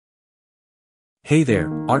Hey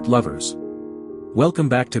there, art lovers. Welcome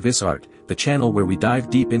back to This Art, the channel where we dive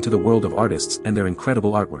deep into the world of artists and their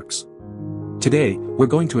incredible artworks. Today, we're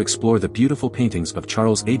going to explore the beautiful paintings of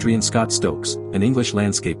Charles Adrian Scott Stokes, an English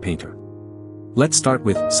landscape painter. Let's start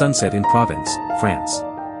with Sunset in Provence, France.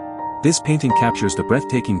 This painting captures the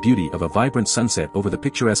breathtaking beauty of a vibrant sunset over the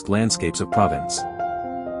picturesque landscapes of Provence.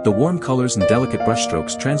 The warm colors and delicate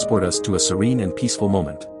brushstrokes transport us to a serene and peaceful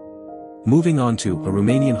moment. Moving on to a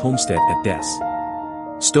Romanian homestead at Des.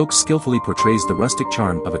 Stokes skillfully portrays the rustic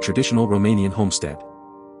charm of a traditional Romanian homestead.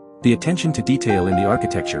 The attention to detail in the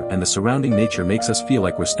architecture and the surrounding nature makes us feel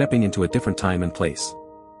like we're stepping into a different time and place.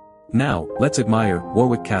 Now, let's admire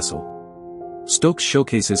Warwick Castle. Stokes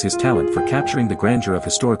showcases his talent for capturing the grandeur of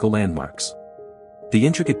historical landmarks. The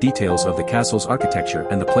intricate details of the castle's architecture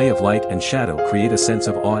and the play of light and shadow create a sense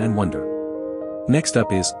of awe and wonder. Next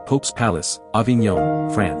up is Pope's Palace,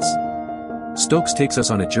 Avignon, France. Stokes takes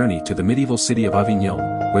us on a journey to the medieval city of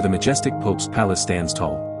Avignon, where the majestic Pope's Palace stands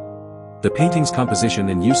tall. The painting's composition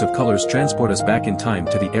and use of colors transport us back in time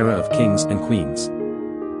to the era of kings and queens.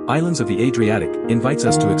 Islands of the Adriatic invites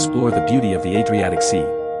us to explore the beauty of the Adriatic Sea.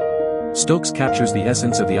 Stokes captures the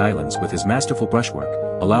essence of the islands with his masterful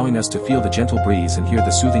brushwork, allowing us to feel the gentle breeze and hear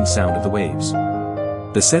the soothing sound of the waves.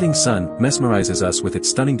 The setting sun mesmerizes us with its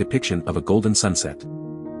stunning depiction of a golden sunset.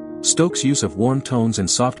 Stokes' use of warm tones and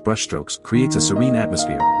soft brushstrokes creates a serene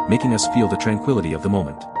atmosphere, making us feel the tranquility of the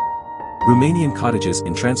moment. Romanian cottages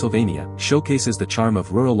in Transylvania showcases the charm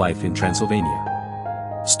of rural life in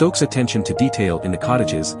Transylvania. Stokes' attention to detail in the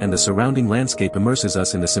cottages and the surrounding landscape immerses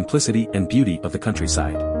us in the simplicity and beauty of the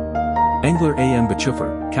countryside. Angler A.M.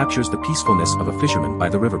 Bachufer captures the peacefulness of a fisherman by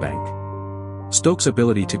the riverbank. Stokes'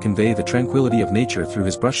 ability to convey the tranquility of nature through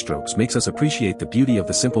his brushstrokes makes us appreciate the beauty of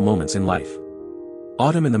the simple moments in life.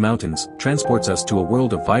 Autumn in the Mountains transports us to a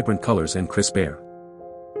world of vibrant colors and crisp air.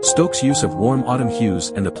 Stokes' use of warm autumn hues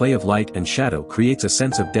and the play of light and shadow creates a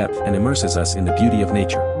sense of depth and immerses us in the beauty of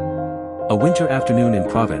nature. A winter afternoon in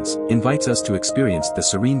Provence invites us to experience the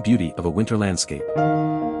serene beauty of a winter landscape.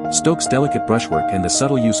 Stokes' delicate brushwork and the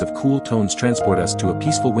subtle use of cool tones transport us to a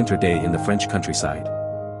peaceful winter day in the French countryside.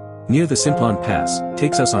 Near the Simplon Pass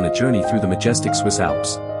takes us on a journey through the majestic Swiss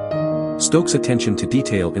Alps. Stokes' attention to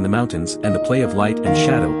detail in the mountains and the play of light and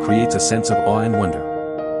shadow creates a sense of awe and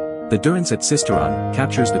wonder. The Durance at Sisteron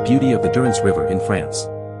captures the beauty of the Durance River in France.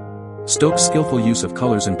 Stokes' skillful use of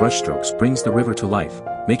colors and brushstrokes brings the river to life,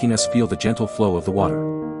 making us feel the gentle flow of the water.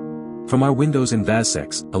 From our windows in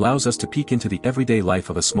Vazsex allows us to peek into the everyday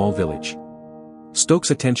life of a small village.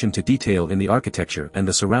 Stokes' attention to detail in the architecture and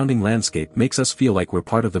the surrounding landscape makes us feel like we're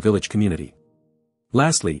part of the village community.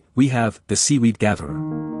 Lastly, we have the Seaweed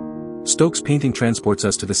Gatherer. Stokes' painting transports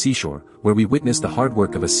us to the seashore, where we witness the hard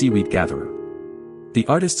work of a seaweed gatherer. The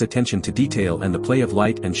artist's attention to detail and the play of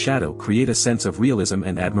light and shadow create a sense of realism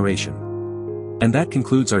and admiration. And that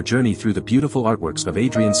concludes our journey through the beautiful artworks of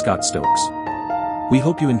Adrian Scott Stokes. We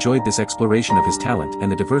hope you enjoyed this exploration of his talent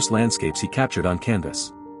and the diverse landscapes he captured on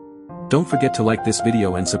canvas. Don't forget to like this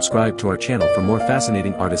video and subscribe to our channel for more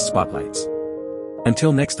fascinating artist spotlights.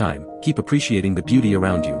 Until next time, keep appreciating the beauty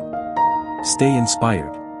around you. Stay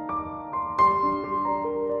inspired.